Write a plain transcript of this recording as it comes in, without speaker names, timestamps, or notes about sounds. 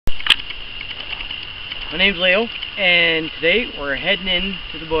My name's Leo, and today we're heading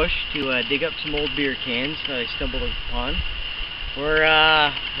into the bush to dig up some old beer cans that I stumbled upon. We're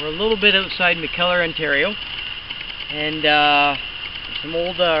a little bit outside McKellar, Ontario, and there's some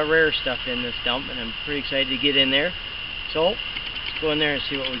old rare stuff in this dump, and I'm pretty excited to get in there. So let's go in there and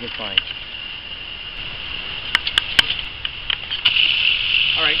see what we can find.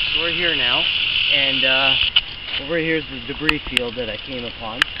 Alright, so we're here now, and over here is the debris field that I came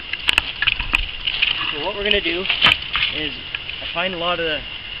upon. So what we're going to do is, I find a lot of the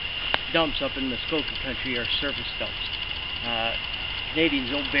dumps up in Muskoka country are surface dumps.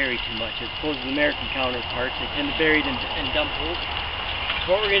 Canadians don't bury too much, as opposed to the American counterparts. They tend to bury them in dump holes.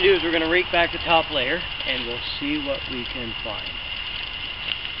 So what we're going to do is we're going to rake back the top layer, and we'll see what we can find.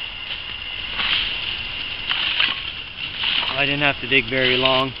 I didn't have to dig very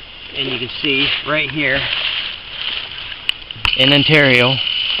long, and you can see right here in Ontario,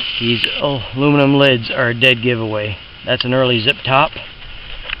 these aluminum lids are a dead giveaway. That's an early zip top.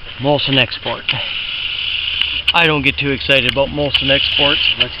 Molson export. I don't get too excited about Molson exports.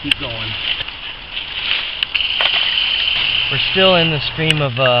 Let's keep going. We're still in the stream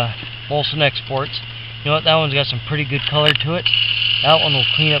of Molson exports. You know what? That one's got some pretty good color to it. That one will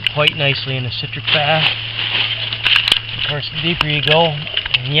clean up quite nicely in a citric bath. Of course, the deeper you go,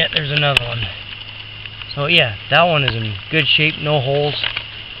 and yet there's another one. So yeah, that one is in good shape, no holes.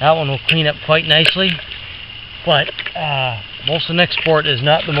 That one will clean up quite nicely, but Molson Export is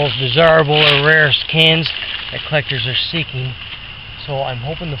not the most desirable or rarest cans that collectors are seeking. So I'm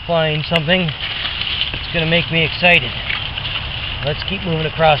hoping to find something that's going to make me excited. Let's keep moving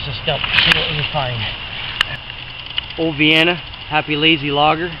across this dump and see what we can find. Old Vienna, Happy Lazy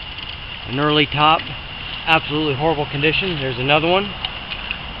Lager, an early top, absolutely horrible condition. There's another one.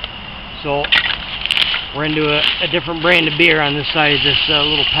 So we're into a different brand of beer on this side of this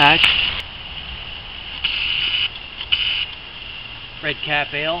little patch. Red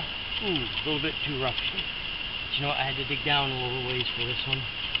Cap Ale. Ooh, a little bit too rough. But you know what, I had to dig down a little ways for this one.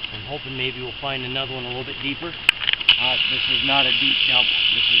 I'm hoping maybe we'll find another one a little bit deeper. This is not a deep dump.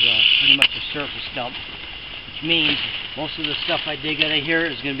 This is pretty much a surface dump, which means most of the stuff I dig out of here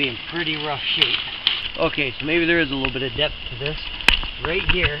is going to be in pretty rough shape. Okay, so maybe there is a little bit of depth to this. Right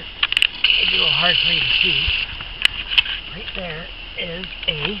here, it'd be a little hard for you to see. Right there is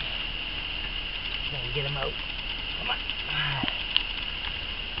a... Gotta get him out. Come on.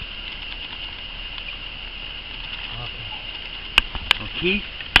 Okay. So Keith,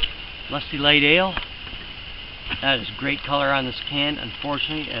 Lusty Light Ale. That is great color on this can.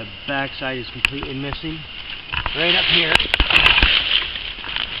 Unfortunately, the backside is completely missing. Right up here,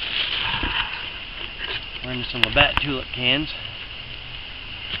 we're into some Labatt Tulip cans.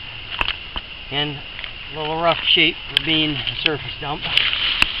 And a little rough shape for being a surface dump,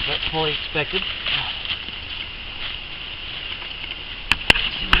 but fully expected.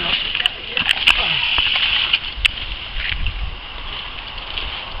 Let's see what else we got here.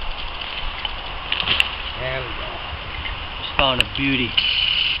 There we go. Just found a beauty.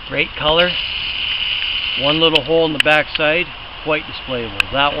 Great color. One little hole in the backside, quite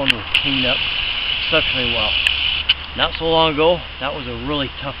displayable. That one will clean up exceptionally well. Not so long ago, that was a really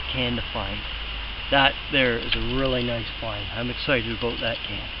tough can to find. That there is a really nice find. I'm excited about that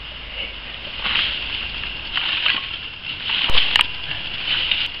can.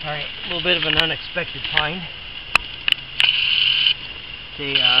 Alright, a little bit of an unexpected find.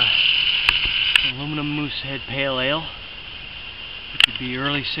 It's a aluminum Moosehead Pale Ale. It could be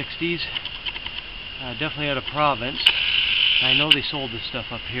early 60s. Definitely out of province. I know they sold this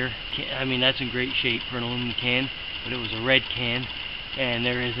stuff up here. I mean, that's in great shape for an aluminum can, but it was a red can, and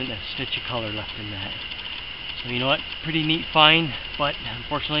there isn't a stitch of color left in that. So you know what, pretty neat find, but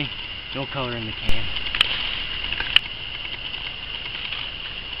unfortunately no color in the can.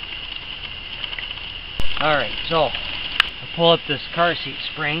 Alright, so I pull up this car seat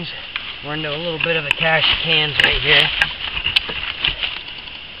springs. We're into a little bit of a cache of cans right here.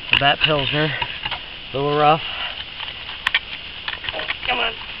 Labatt Pilsner, a little rough. Oh, come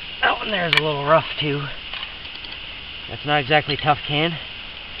on, that one there's a little rough too. That's not exactly a tough can.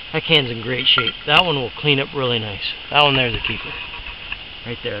 That can's in great shape. That one will clean up really nice. That one there's a keeper.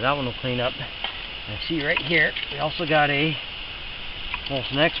 Right there, that one will clean up. And see right here, we also got a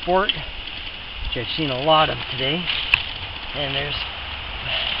Molson Export, which I've seen a lot of today. And there's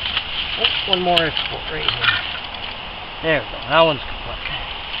one more export right here. There we go, that one's complete.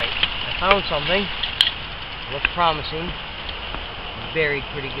 I found something. Looks promising. Buried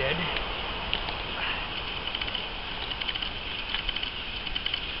pretty good.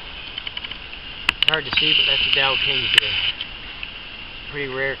 hard to see, but that's a Dow Kingsbeer.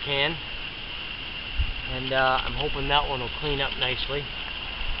 Pretty rare can. and I'm hoping that one will clean up nicely.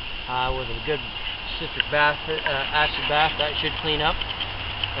 With a good citric acid bath, that should clean up.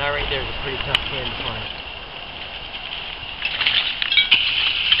 That right there is a pretty tough can to find.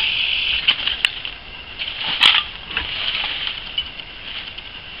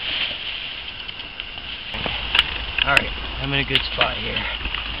 Alright, I'm in a good spot here.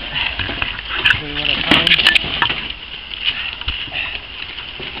 Show you what I find.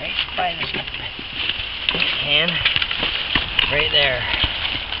 Right by this can. Right there.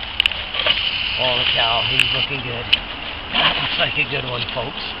 Holy cow, he's looking good. That looks like a good one,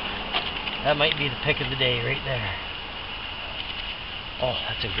 folks. That might be the pick of the day right there. Oh,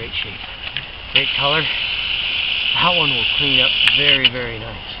 that's a great shape. Great color. That one will clean up very, very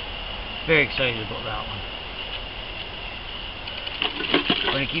nice. Very excited about that one.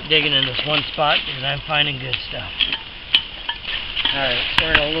 We're going to keep digging in this one spot because I'm finding good stuff. Alright,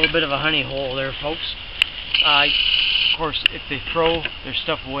 we're in a little bit of a honey hole there, folks. Of course, if they throw their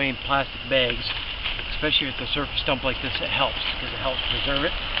stuff away in plastic bags, especially with a surface dump like this, it helps because it helps preserve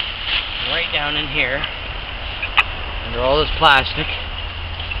it. Right down in here, under all this plastic,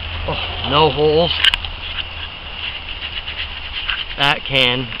 oh, no holes. That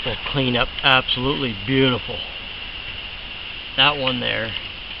can will clean up absolutely beautiful. That one there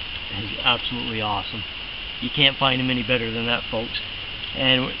is absolutely awesome. You can't find them any better than that, folks.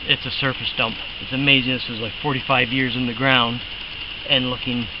 And it's a surface dump. It's amazing. This was like 45 years in the ground and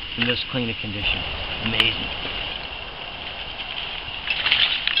looking in this clean a condition. Amazing.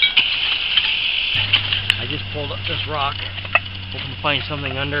 I just pulled up this rock, hoping to find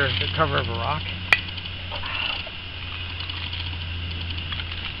something under the cover of a rock.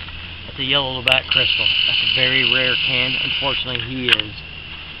 That's a Yellow Labatt Crystal. That's a very rare can. Unfortunately, he is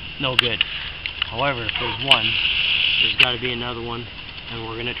no good. However, if there's one, there's got to be another one, and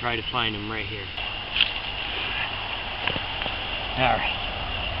we're going to try to find him right here.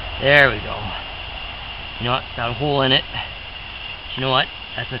 Alright, there we go. You know what? Got a hole in it. But you know what?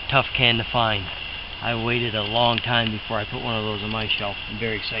 That's a tough can to find. I waited a long time before I put one of those on my shelf. I'm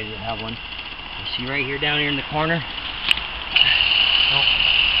very excited to have one. You see right here, down here in the corner? Oh,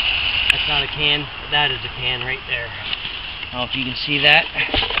 that's not a can, but that is a can right there. I don't know if you can see that.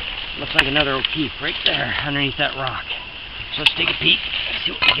 Looks like another O'Keefe right there underneath that rock. So let's take a peek,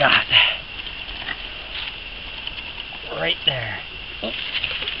 see what we got. Right there. Oh,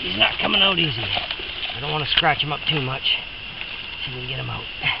 he's not coming out easy. I don't want to scratch him up too much. See if we can get him out.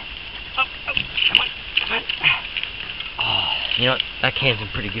 Oh, oh, come on, come on. Oh, you know what? That can's in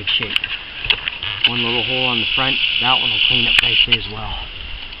pretty good shape. One little hole on the front. That one will clean up nicely as well.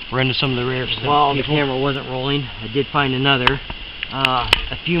 We're into some of the rare stuff. While the camera wasn't rolling, I did find another.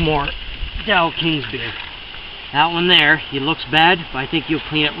 A few more Kingsbeer. That one there, he looks bad, but I think he'll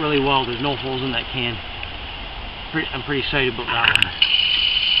clean up really well. There's no holes in that can. I'm pretty excited about that one.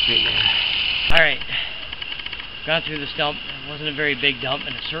 Right there. Alright. Gone through this dump. It wasn't a very big dump,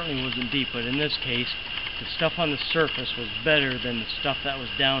 and it certainly wasn't deep, but in this case, the stuff on the surface was better than the stuff that was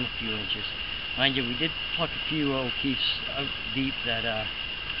down a few inches. Mind you, we did pluck a few O'Keefes out deep that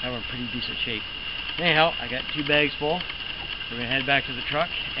were in pretty decent shape. Anyhow, I got 2 bags full. We're going to head back to the truck,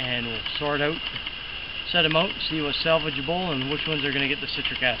 and we'll sort out, set them out, see what's salvageable, and which ones are going to get the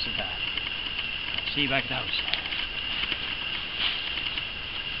citric acid bath. See you back at the house.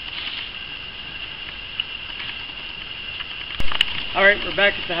 Alright, we're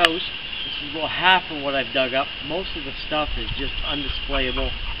back at the house. This is about half of what I've dug up. Most of the stuff is just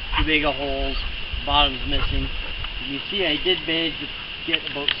undisplayable. Too big of holes, bottom's missing. As you see, I did manage to get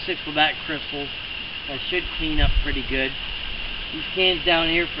about 6 Labatt crystals. I should clean up pretty good. These cans down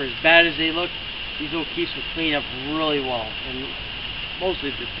here, for as bad as they look, these O'Keefes will clean up really well. And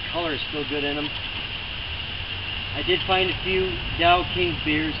mostly the color is still good in them. I did find a few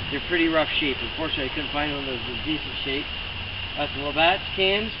Kingsbeers. They're pretty rough shape. Unfortunately, I couldn't find one that was in decent shape. That's the Labatt's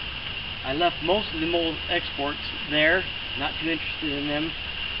cans. I left most of the mold exports there. Not too interested in them.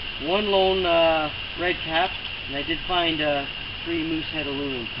 One lone red cap, and I did find 3 Moosehead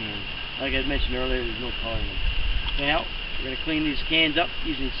aluminum cans. Like I mentioned earlier, there's no color in them. Now, we're going to clean these cans up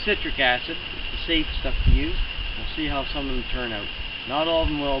using citric acid. It's the safe stuff to use. We'll see how some of them turn out. Not all of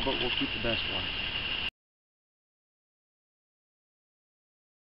them will, but we'll keep the best ones.